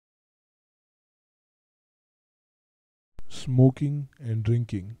smoking and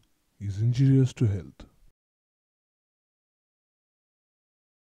drinking is injurious to health.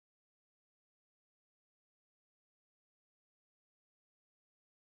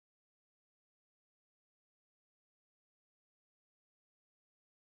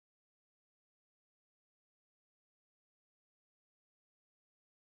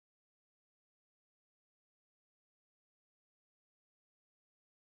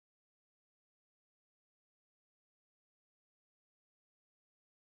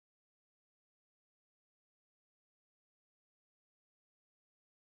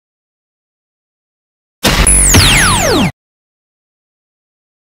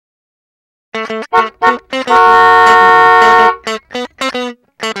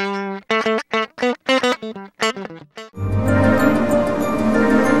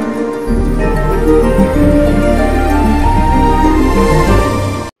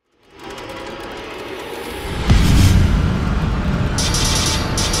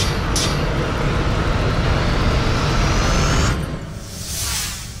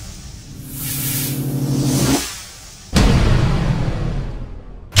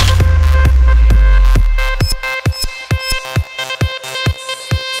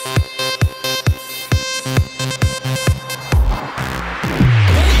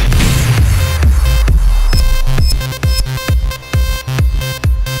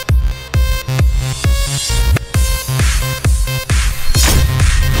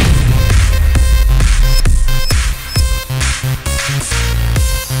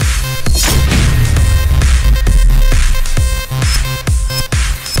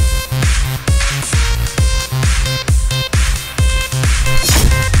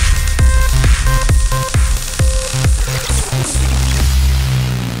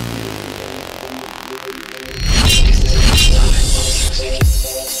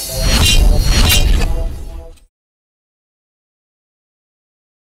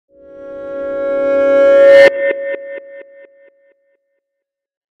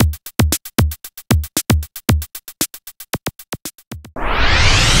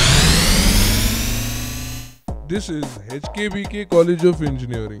 This is HKBK College of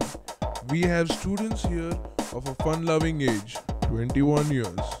Engineering. We have students here of a fun-loving age, 21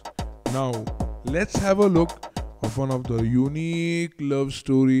 years. Now, let's have a look of one of the unique love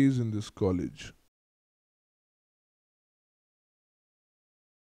stories in this college.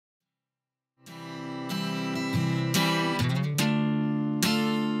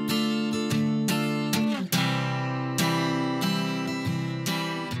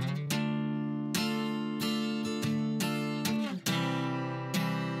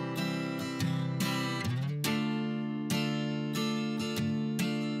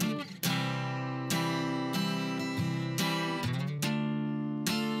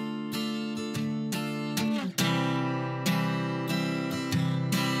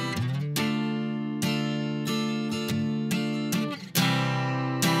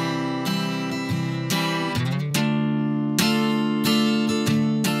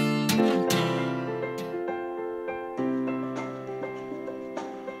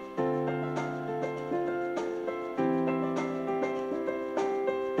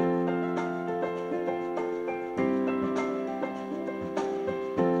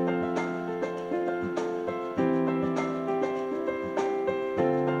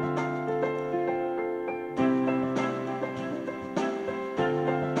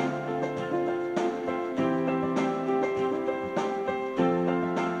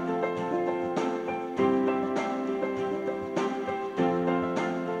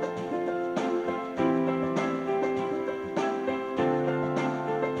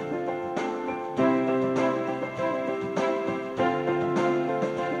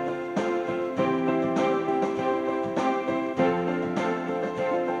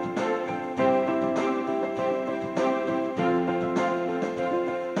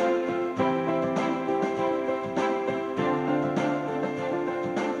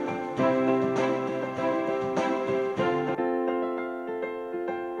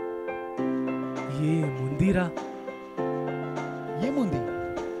 ఏముందిరా ఏముంది?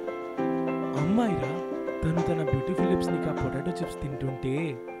 అమ్మాయిరా తను తన beautiful lips ని potato chips తింటుంటే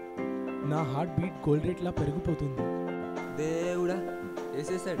నా heart beat gold rate లా పెరిగిపోతుంది. దేవుడా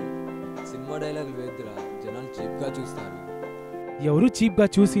వేసేసాడు. సినిమా డైలాగులు వేద్దురా, జనాలు చీప్ గా చూస్తారు. ఎవరు చీప్ గా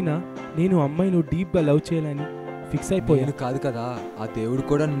చూసినా నేను అమ్మాయిని డీప్ గా లవ్ చేయాలని ఫిక్స్ అయిపోయాను. కాదు కదా, ఆ దేవుడు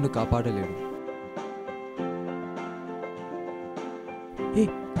కూడా నిన్ను కాపాడలేడు. ఏ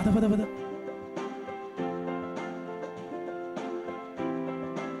పద పద పద.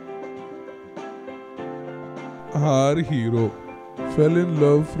 Our hero fell in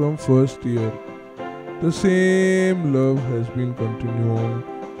love from first year. the same love has been continuing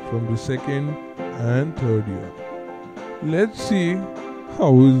from the second and third year. Let's see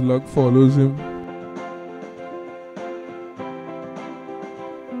how his luck follows him.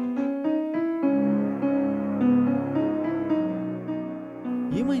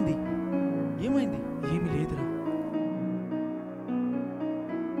 ఏమైంది ఏమైంది ఏమి లేదురా.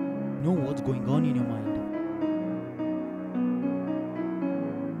 Know what's going on in your mind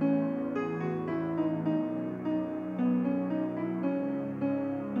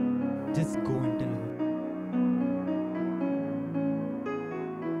just go and tell her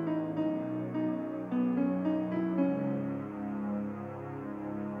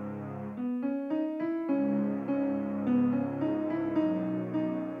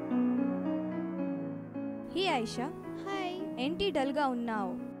hey Aisha, hi. ఏంటి డల్గా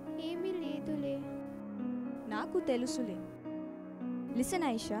ఉన్నావు? ఏమీ లేదులే. నాకు తెలుసులే. లిసన్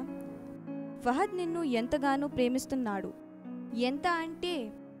ఐషా, ఫహద్ నిన్ను ఎంతగానో ప్రేమిస్తున్నాడు. ఎంత అంటే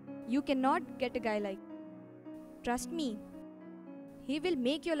you can not get a guy like. Trust me, he will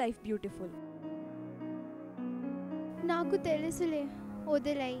make your life beautiful. నాకు తెలుసులే,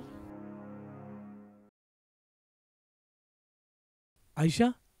 వదిలై. Aisha,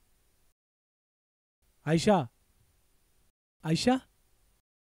 Aisha, Aisha,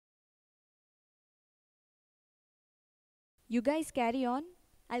 you guys carry on,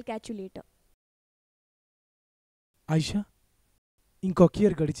 I'll catch you later. Aisha, ఇంకొక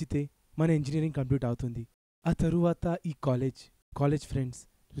ఇయర్ గడిచితే మన ఇంజనీరింగ్ కంప్లీట్ అవుతుంది. ఆ తరువాత ఈ కాలేజ్ ఫ్రెండ్స్,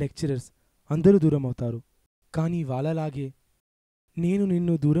 లెక్చరర్స్ అందరూ దూరం అవుతారు. కానీ వాళ్ళలాగే నేను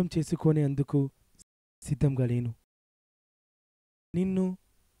నిన్ను దూరం చేసుకునేందుకు సిద్ధంగా లేను. నిన్ను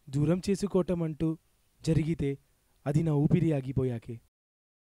దూరం చేసుకోవటం అంటూ జరిగితే అది నా ఊపిరి ఆగిపోయాకే.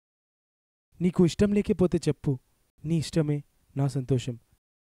 నీకు ఇష్టం లేకపోతే చెప్పు, నీ ఇష్టమే నా సంతోషం.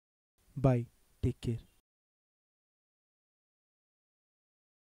 Bye, take care.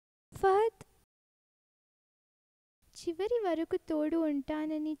 ఫహద్, చివరి వరకు తోడు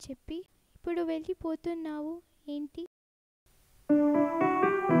ఉంటానని చెప్పి ఇప్పుడు వెళ్ళిపోతున్నావు ఏంటి?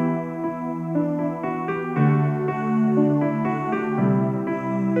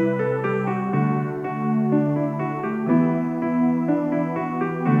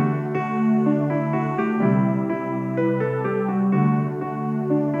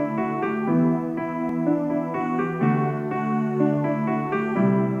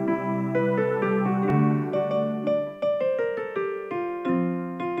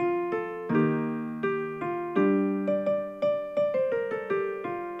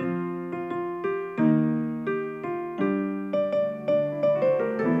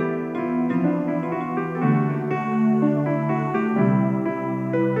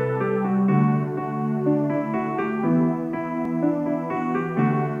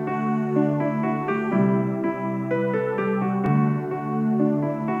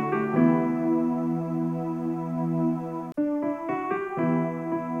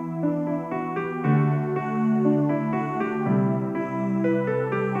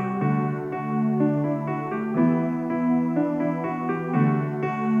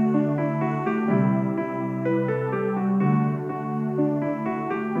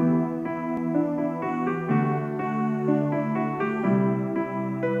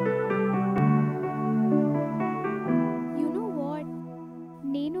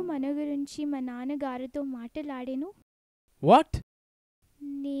 మా నాన్నగారితో మాట్లాడాను. వాట్?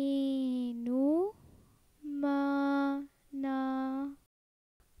 నేను మా నా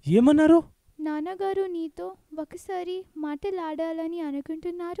ఏమన్నారు? నాన్నగారు నీతో ఒకసారి మాట్లాడాలని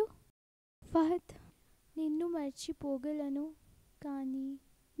అనుకుంటున్నారు. ఫహద్, నిన్ను మర్చిపోగలను కానీ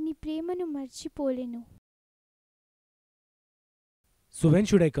నీ ప్రేమను మర్చిపోలేను. So when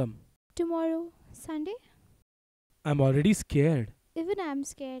should I come? Tomorrow, Sunday? I'm already scared. Even I'm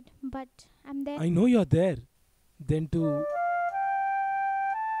scared, but I'm there. I know you're there. Then to...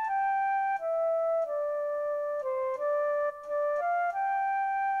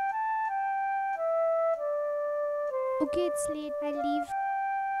 Okay, it's late. I'll leave.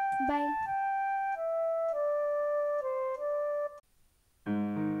 Bye.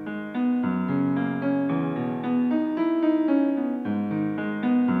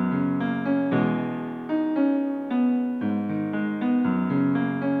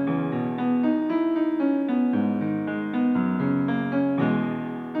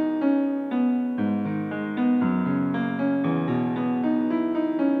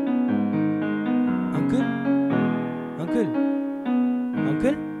 Uncle? Uncle?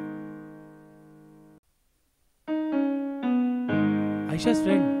 Uncle? Aisha's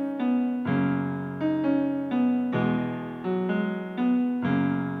friend.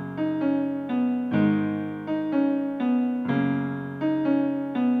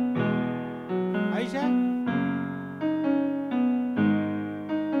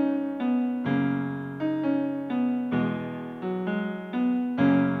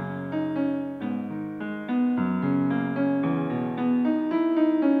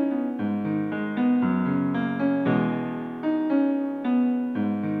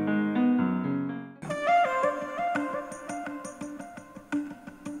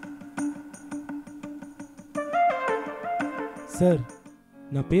 Sir,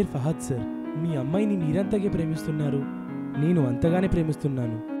 నా పేరు Fahad sir. మీ అమ్మాయిని మీరంతగా ప్రేమిస్తున్నారు, నేను అంతగానే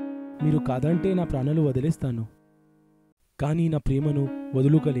ప్రేమిస్తున్నాను. మీరు కాదంటే నా ప్రాణాలు వదిలేస్తాను. కానీ నా ప్రేమను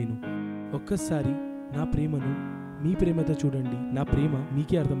వదులుకోలేను. ఒక్కసారి నా ప్రేమను మీ ప్రేమతో చూడండి, నా ప్రేమ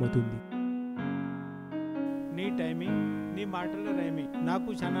మీకే అర్థమవుతుంది. నీ టైమింగ్, నీ మాటల రైమింగ్ నాకు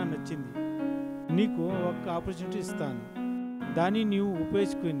చాలా నచ్చింది. నీకు ఒక ఆపర్చునిటీ ఇస్తాను, దాన్ని నీవు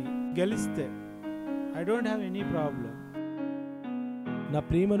ఉపయోగించుకుని గెలిస్తే I don't have any problem. నా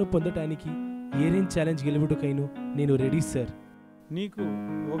ప్రేమను పొందటానికి ఏ రేంజ్ ఛాలెంజ్ గెలుపుటకైనా నేను రెడీ సార్. నీకు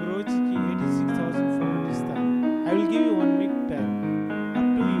ఒక రోజుకి 86,400 ఇస్తాను. I will give you 1 week time.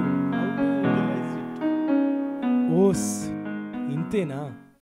 Up to you how to utilise it. ఓస్, ఇంతేనా?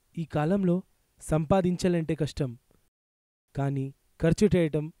 ఈ కాలంలో సంపాదించాలంటే కష్టం, కానీ ఖర్చు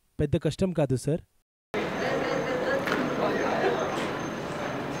చేయటం పెద్ద కష్టం కాదు sir.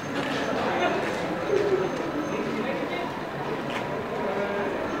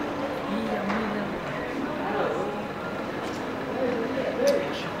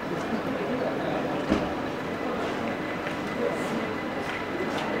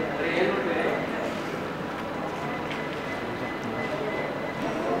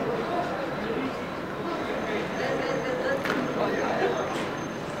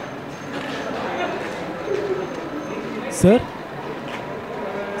 Sir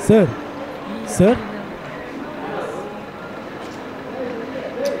sir sir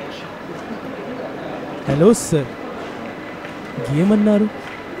hello sir, game అన్నారు,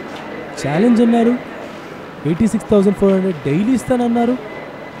 ఛాలెంజ్ అన్నారు, 86,400 డైలీ ఇస్తానన్నారు.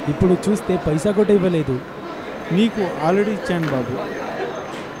 ఇప్పుడు చూస్తే పైసా కూడా ఇవ్వలేదు. నీకు ఆల్రెడీ ఇచ్చాను బాబు.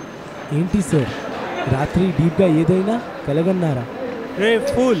 ఏంటి సార్, రాత్రి డీప్గా ఏదైనా కలగన్నారా? రే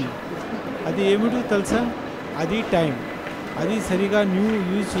ఫుల్, అది ఏమిటో తెలుసా? అది టైం. అది సరిగా న్యూ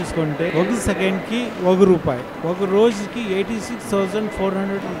యూజ్ చేసుకుంటే 1 సెకండ్కి 1 రూపాయి, ఒక రోజుకి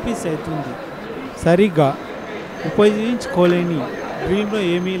 86,400 రూపీస్ అవుతుంది. సరిగా ఉపయోగించుకోలేని, డ్రీమ్లో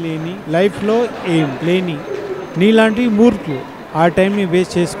ఏమీ లేని, లైఫ్లో ఏం లేని నీలాంటి మూర్ఖులు ఆ టైంని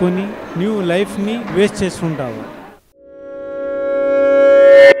వేస్ట్ చేసుకొని న్యూ లైఫ్ని వేస్ట్ చేసుకుంటావు.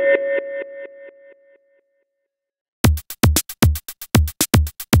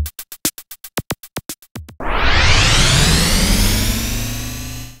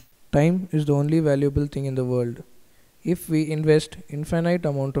 Time is the only valuable thing in the world. If we invest infinite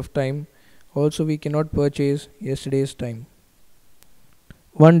amount of time, also we cannot purchase yesterday's time.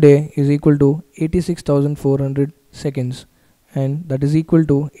 One day is equal to 86,400 seconds, and that is equal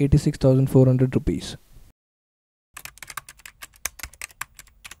to 86,400 rupees.